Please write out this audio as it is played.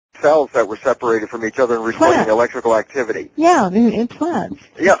cells that were separated from each other and recording electrical activity. Yeah, in plants.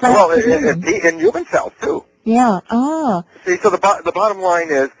 Yeah, well, in human cells, too. Yeah, oh. See, so the bottom line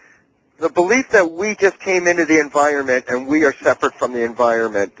is the belief that we just came into the environment and we are separate from the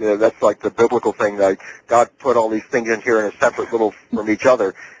environment. That's like the biblical thing, that God put all these things in here and are separate little from each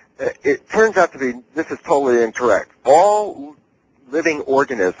other. It turns out to be, this is totally incorrect. All living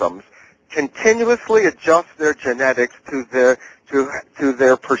organisms continuously adjust their genetics to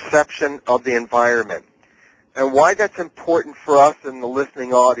their perception of the environment. And why that's important for us in the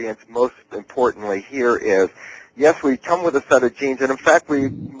listening audience, most importantly here, is, yes, we come with a set of genes, and in fact,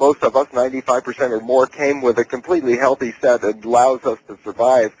 most of us, 95% or more, came with a completely healthy set that allows us to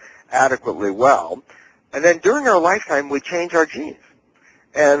survive adequately well. And then during our lifetime, we change our genes.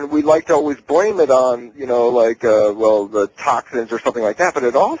 And we like to always blame it on, the toxins or something like that. But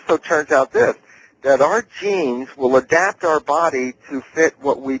it also turns out that our genes will adapt our body to fit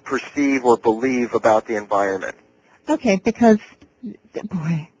what we perceive or believe about the environment. Okay, because,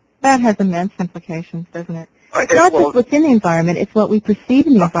 boy, that has immense implications, doesn't it? It's not just what's in the environment, it's what we perceive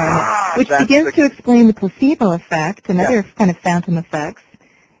in the environment, which begins to explain the placebo effect and other kind of phantom effects.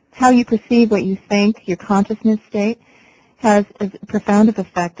 How you perceive what you think, your consciousness state, has as profound of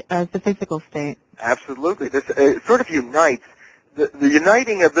effect as the physical state. Absolutely. This sort of unites, the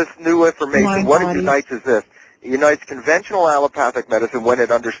uniting of this new information. What it unites is this. It unites conventional allopathic medicine when it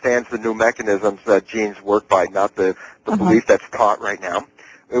understands the new mechanisms that genes work by, not the belief that's taught right now.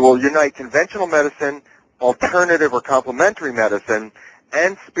 It will unite conventional medicine, alternative or complementary medicine,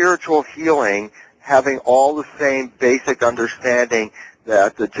 and spiritual healing, having all the same basic understanding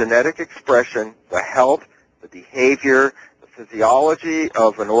that the genetic expression, the health, the behavior, the physiology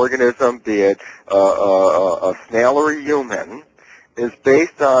of an organism, be it a snail or a human, is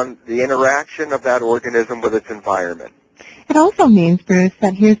based on the interaction of that organism with its environment. It also means, Bruce,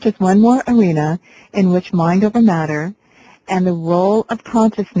 that here's just one more arena in which mind over matter and the role of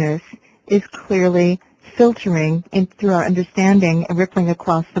consciousness is clearly filtering in through our understanding and rippling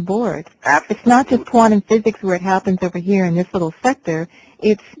across the board. Absolutely. It's not just quantum physics where it happens over here in this little sector.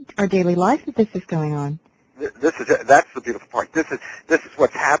 It's our daily life that this is going on. That's the beautiful part. This is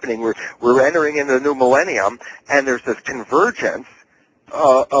what's happening. We're entering into the new millennium, and there's this convergence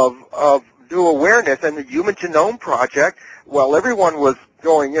of new awareness. And the Human Genome Project, while everyone was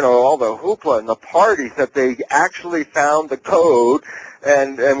going, all the hoopla and the parties, that they actually found the code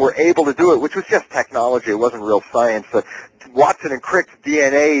and were able to do it, which was just technology. It wasn't real science. Watson and Crick's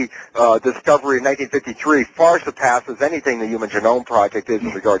DNA discovery in 1953 far surpasses anything the Human Genome Project is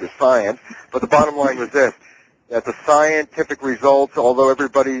in regard to science. But the bottom line was this, that the scientific results, although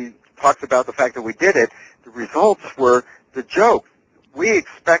everybody talks about the fact that we did it, the results were the joke. We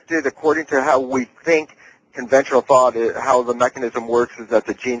expected, according to how we think, conventional thought, how the mechanism works is that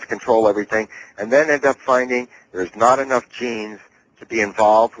the genes control everything, and then end up finding there's not enough genes to be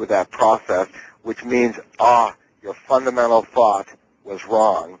involved with that process, which means, your fundamental thought was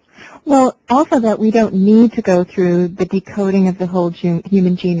wrong. Well, also that we don't need to go through the decoding of the whole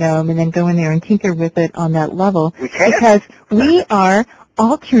human genome and then go in there and tinker with it on that level. We can't. Because we are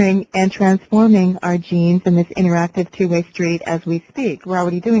altering and transforming our genes in this interactive two-way street as we speak. We're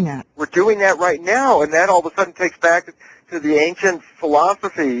already doing that. We're doing that right now, and that all of a sudden takes back to the ancient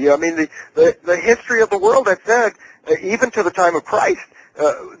philosophy. I mean, the history of the world that said, even to the time of Christ,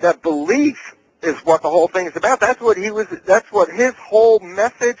 that belief is what the whole thing is about. That's what his whole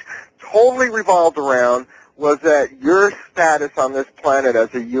message totally revolved around, was that your status on this planet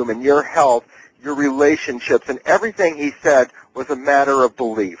as a human, your health, your relationships, and everything he said was a matter of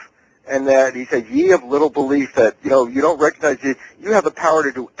belief. And that he said, ye of little belief, that, you don't recognize you have the power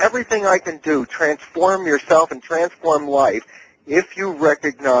to do everything I can do, transform yourself and transform life, if you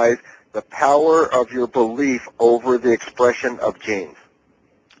recognize the power of your belief over the expression of genes.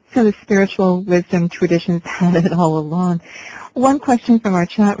 So the spiritual wisdom traditions had it all along. One question from our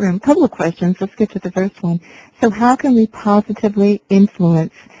chat room, a couple of questions. Let's get to the first one. So how can we positively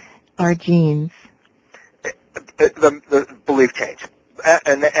influence our genes? The belief change.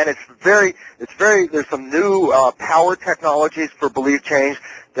 And it's very, there's some new power technologies for belief change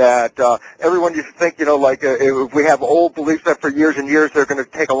that everyone used to think, if we have old beliefs that for years and years they're going to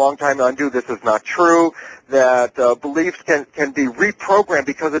take a long time to undo. This is not true. That beliefs can be reprogrammed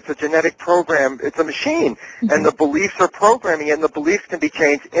because it's a genetic program. It's a machine, and the beliefs are programming, and the beliefs can be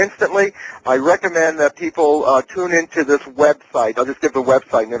changed instantly. I recommend that people tune into this website. I'll just give the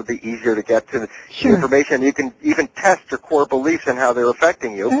website, and it'll be easier to get to the information. You can even test your core beliefs and how they're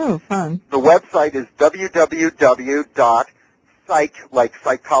affecting you. Oh, fun. The website is www.psych, like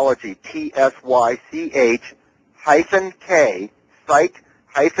psychology, TSYCH -K, psych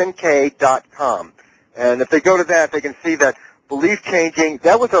belief-k.com. And if they go to that, they can see that belief changing,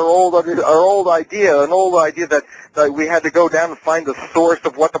 that was our old idea, that we had to go down and find the source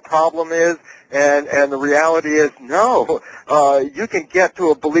of what the problem is, and the reality is, no, you can get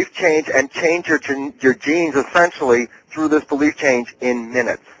to a belief change and change your genes essentially through this belief change in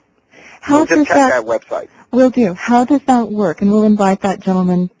minutes. So just check that website. Will do. How does that work? And we'll invite that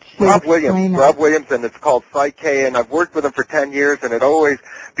gentleman to explain that. Rob Williams, and it's called Psych-K, and I've worked with him for 10 years, and it always,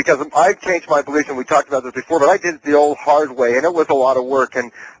 because I've changed my beliefs, and we talked about this before, but I did it the old hard way, and it was a lot of work.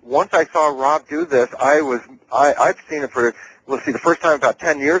 And once I saw Rob do this, I've seen it for, let's see, the first time about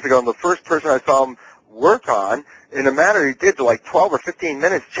 10 years ago, and the first person I saw him work on, in a matter he did, like 12 or 15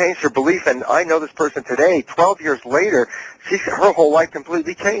 minutes, changed her belief, and I know this person today, 12 years later, her whole life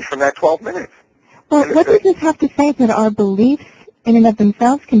completely changed from that 12 minutes. Well, what does this have to say that our beliefs in and of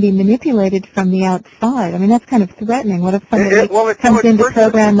themselves can be manipulated from the outside? I mean, that's kind of threatening. What if somebody comes in to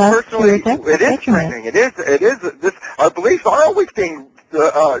program us to it is threatening. It is. Our beliefs are always being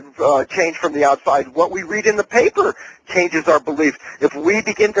changed from the outside. What we read in the paper changes our beliefs. If we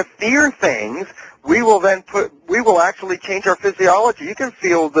begin to fear things, we will actually change our physiology. You can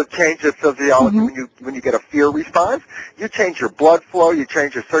feel the change of physiology when you get a fear response. You change your blood flow, you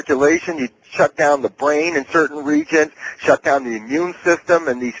change your circulation, you shut down the brain in certain regions, shut down the immune system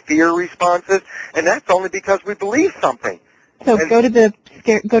and these fear responses, and that's only because we believe something. So go to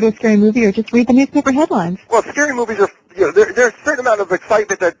a scary movie or just read the newspaper headlines. Well, scary movies are, there's a certain amount of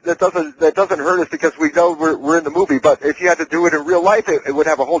excitement that doesn't hurt us because we know we're in the movie. But if you had to do it in real life, it would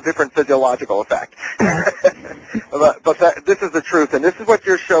have a whole different physiological effect. But this is the truth, and this is what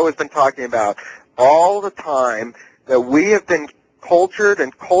your show has been talking about all the time. That we have been cultured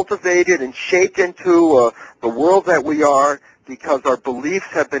and cultivated and shaped into the world that we are because our beliefs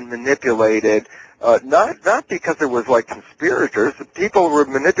have been manipulated. Not because there was like conspirators. People were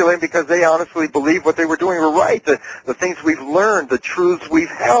manipulating because they honestly believed what they were doing were right. The things we've learned, the truths we've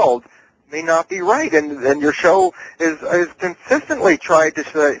held, may not be right. And your show is consistently tried to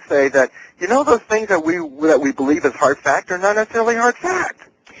say that, those things that we believe is hard fact are not necessarily hard fact.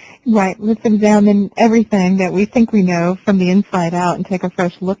 Right. Let's examine everything that we think we know from the inside out and take a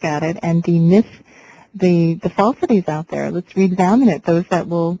fresh look at it and the falsities out there. Let's re-examine it. Those that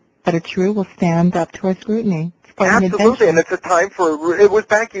are true will stand up to our scrutiny. Absolutely, and it's a time for, it was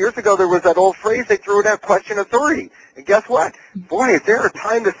back years ago, there was that old phrase, they threw it out, question authority. And guess what? Boy, is there a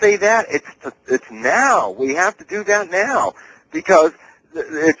time to say that? It's now. We have to do that now because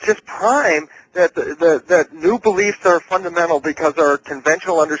it's just prime that new beliefs are fundamental because our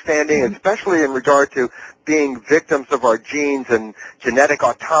conventional understanding, especially in regard to being victims of our genes and genetic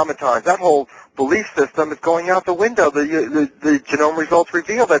automatons, that whole belief system is going out the window. The genome results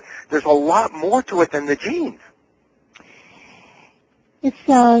reveal that there's a lot more to it than the genes. It's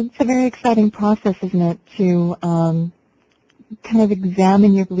a very exciting process, isn't it, to kind of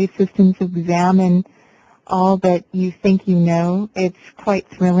examine your belief systems, examine all that you think you know. It's quite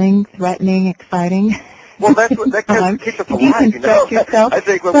thrilling, threatening, exciting. Well, that keeps us alive, yourself. I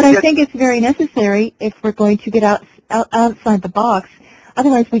think it's very necessary if we're going to get outside the box.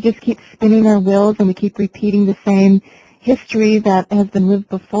 Otherwise, we just keep spinning our wheels and we keep repeating the same history that has been lived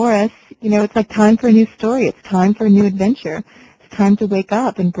before us. It's like time for a new story. It's time for a new adventure. It's time to wake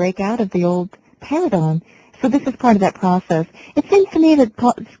up and break out of the old paradigm. So this is part of that process. It seems to me that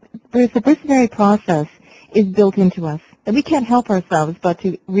this very process is built into us, that we can't help ourselves but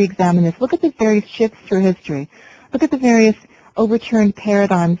to re-examine this. Look at the various shifts through history. Look at the various overturned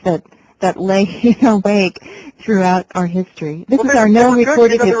paradigms that lay in our wake throughout our history. This is our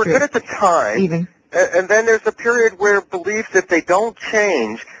no-recorded history. They were good at the time, even. And then there's a period where beliefs, if they don't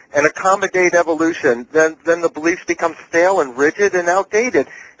change and accommodate evolution, then the beliefs become stale and rigid and outdated.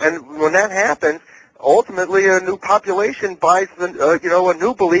 And when that happens, ultimately a new population buys a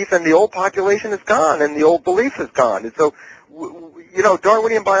new belief, and the old population is gone, and the old belief is gone. And so,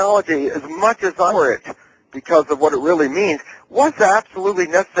 Darwinian biology, as much as I were it, because of what it really means, was absolutely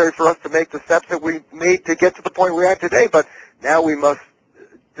necessary for us to make the steps that we made to get to the point we're at today. But now we must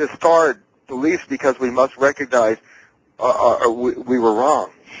discard beliefs because we must recognize we were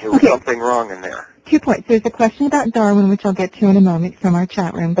wrong. There was something wrong in there. 2 points. There's a question about Darwin, which I'll get to in a moment from our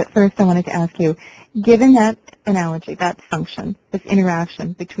chat room. But first I wanted to ask you, given that analogy, that function, this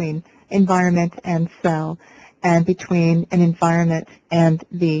interaction between environment and cell, and between an environment and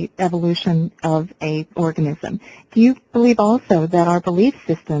the evolution of an organism, do you believe also that our belief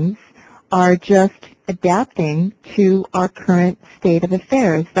systems are just adapting to our current state of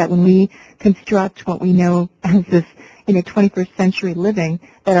affairs, that when we construct what we know as this 21st century living,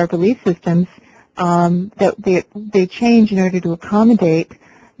 that our belief systems, that they change in order to accommodate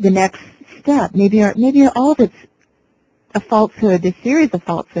the next step. Maybe all of it's a falsehood, a series of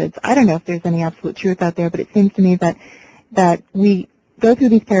falsehoods. I don't know if there's any absolute truth out there, but it seems to me that we go through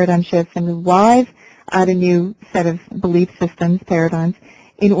these paradigm shifts and we rise out a new set of belief systems, paradigms,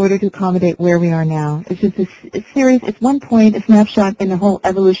 in order to accommodate where we are now. It's just a series, it's one point, a snapshot in the whole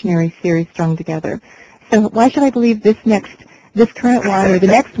evolutionary series strung together. So why should I believe this current one or the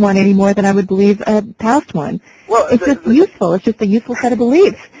next one any more than I would believe a past one? Well, it's just useful. It's just a useful set of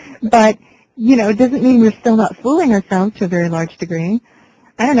beliefs. But, it doesn't mean we're still not fooling ourselves to a very large degree.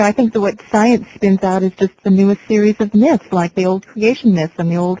 I don't know. I think that what science spins out is just the newest series of myths, like the old creation myths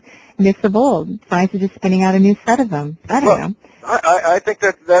and the old myths of old. Science is just spinning out a new set of them. I don't know. I think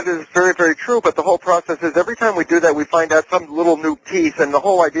that is very, very true, but the whole process is every time we do that, we find out some little new piece, and the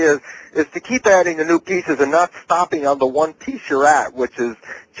whole idea is to keep adding the new pieces and not stopping on the one piece you're at, which is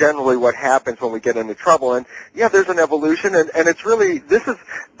generally what happens when we get into trouble. And, yeah, there's an evolution, and it's really,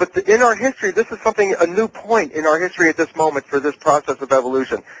 in our history, this is a new point in our history at this moment for this process of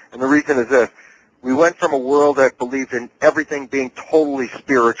evolution, and the reason is this. We went from a world that believed in everything being totally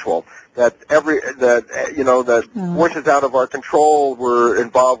spiritual, that forces out of our control were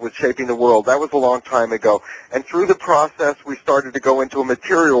involved with shaping the world. That was a long time ago. And through the process, we started to go into a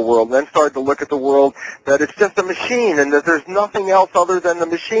material world, and then started to look at the world that it's just a machine and that there's nothing else other than the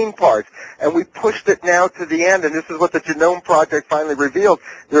machine parts. And we pushed it now to the end, and this is what the Genome Project finally revealed.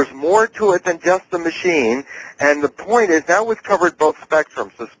 There's more to it than just the machine. And the point is now we've covered both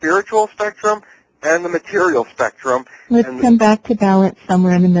spectrums, the spiritual spectrum and the material spectrum. Let's come back to balance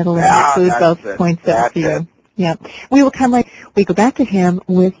somewhere in the middle and include both points of view. Yeah. We go back to him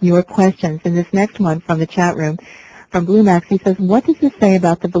with your questions. And this next one from the chat room, from Blue Max, he says, what does this say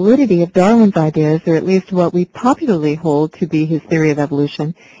about the validity of Darwin's ideas, or at least what we popularly hold to be his theory of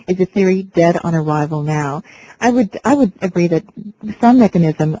evolution? Is the theory dead on arrival now? I would agree that some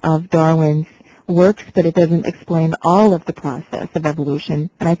mechanism of Darwin's works, but it doesn't explain all of the process of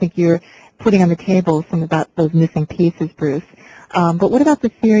evolution. And I think you're putting on the table some about those missing pieces, Bruce. But what about the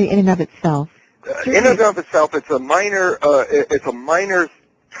theory in and of itself? In and of itself, it's a minor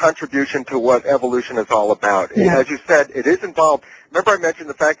contribution to what evolution is all about. Yeah. As you said, it is involved. Remember I mentioned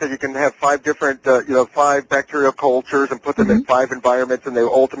the fact that you can have 5 different, 5 bacterial cultures and put them in 5 environments, and they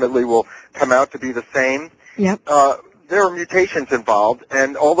ultimately will come out to be the same. Yep. There are mutations involved,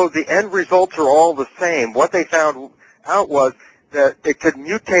 and although the end results are all the same, what they found out was that it could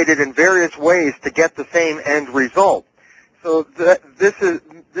mutate it in various ways to get the same end result. So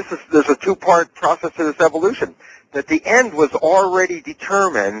there's a two-part process to this evolution. That the end was already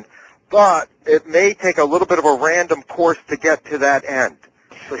determined, but it may take a little bit of a random course to get to that end.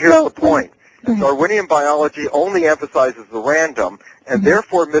 So here's the point. Darwinian biology only emphasizes the random and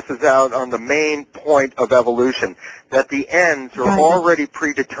therefore misses out on the main point of evolution, that the ends are already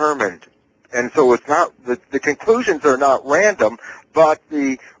predetermined. And so it's not the conclusions are not random, but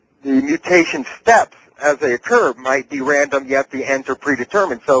the mutation steps as they occur might be random, yet the ends are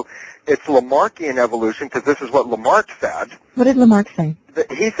predetermined. So it's Lamarckian evolution, because this is what Lamarck said. What did Lamarck say?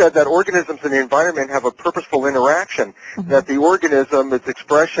 He said that organisms in the environment have a purposeful interaction, that the organism, its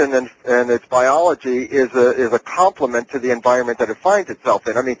expression and its biology is a complement to the environment that it finds itself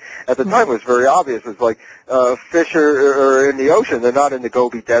in. I mean, at the time it was very obvious. It's like fish are in the ocean. They're not in the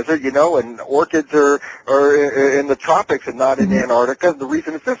Gobi Desert, and orchids are in the tropics and not in Antarctica. The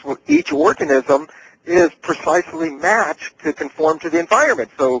reason is this: each organism is precisely matched to conform to the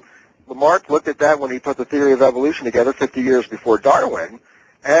environment. So Lamarck looked at that when he put the theory of evolution together 50 years before Darwin,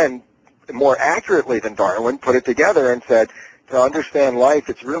 and more accurately than Darwin, put it together and said, to understand life,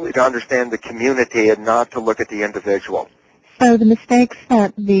 it's really to understand the community and not to look at the individual. So the mistakes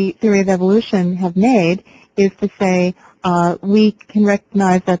that the theory of evolution have made is to say we can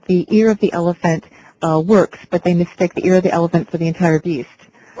recognize that the ear of the elephant works, but they mistake the ear of the elephant for the entire beast.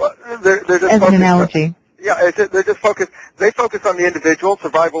 Well, they're just as an analogy. They're just focused. They focus on the individual,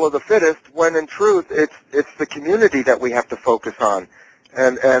 survival of the fittest, when in truth it's the community that we have to focus on,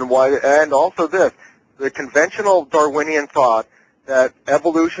 and also this: the conventional Darwinian thought that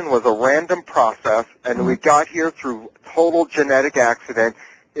evolution was a random process and we got here through total genetic accident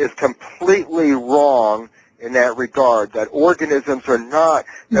is completely wrong in that regard, that organisms are not,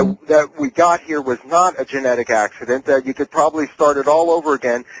 that we got here was not a genetic accident, that you could probably start it all over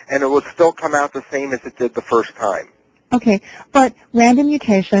again and it would still come out the same as it did the first time. Okay, but random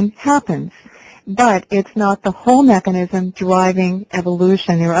mutation happens, but it's not the whole mechanism driving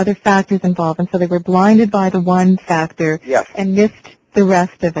evolution. There are other factors involved, and so they were blinded by the one factor and missed the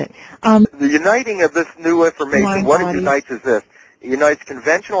rest of it. The uniting of this new information, what it unites is this. It unites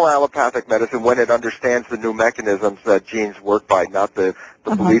conventional allopathic medicine when it understands the new mechanisms that genes work by, not the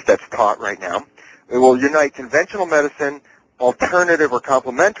belief that's taught right now. It will unite conventional medicine, alternative or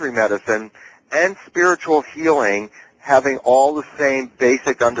complementary medicine, and spiritual healing, having all the same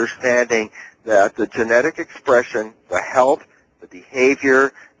basic understanding that the genetic expression, the health, the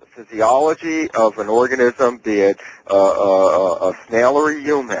behavior, the physiology of an organism, be it a snail or a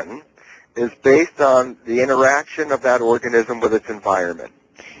human, is based on the interaction of that organism with its environment.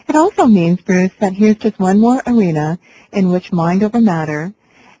 It also means, Bruce, that here's just one more arena in which mind over matter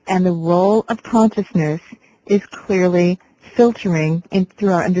and the role of consciousness is clearly filtering in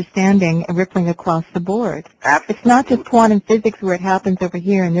through our understanding and rippling across the board. Absolutely. It's not just quantum physics where it happens over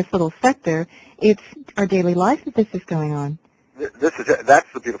here in this little sector. It's our daily life that this is going on. That's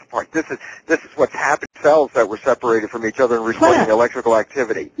the beautiful part. This is what's happened. Cells that were separated from each other and recording electrical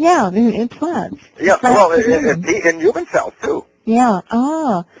activity. Yeah, in plants. Yeah, well, in human cells too. Yeah.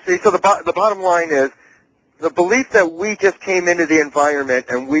 Ah. See, so the bottom line is the belief that we just came into the environment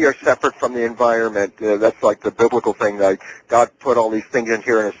and we are separate from the environment. That's like the biblical thing that God put all these things in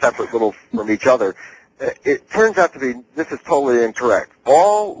here in a separate little from each other. It turns out to be this is totally incorrect.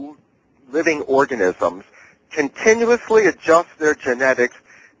 All living organisms continuously adjust their genetics,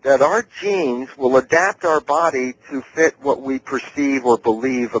 that our genes will adapt our body to fit what we perceive or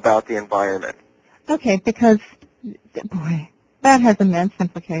believe about the environment. Okay, because, boy, that has immense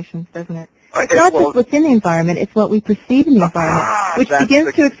implications, doesn't it? It's not just what's in the environment, it's what we perceive in the environment, which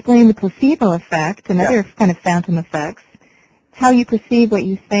begins to explain the placebo effect and other kind of phantom effects. How you perceive what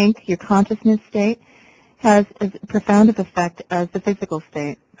you think, your consciousness state, has as profound of effect as the physical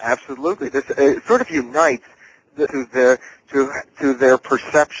state. Absolutely. It sort of unites to their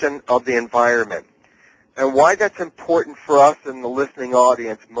perception of the environment. And why that's important for us in the listening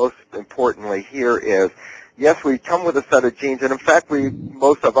audience, most importantly here, is, yes, we come with a set of genes, and in fact,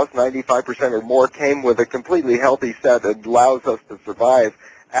 most of us, 95% or more, came with a completely healthy set that allows us to survive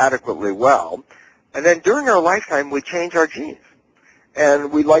adequately well. And then during our lifetime, we change our genes.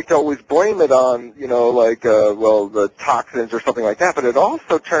 And we like to always blame it on, the toxins or something like that, but it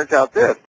also turns out this.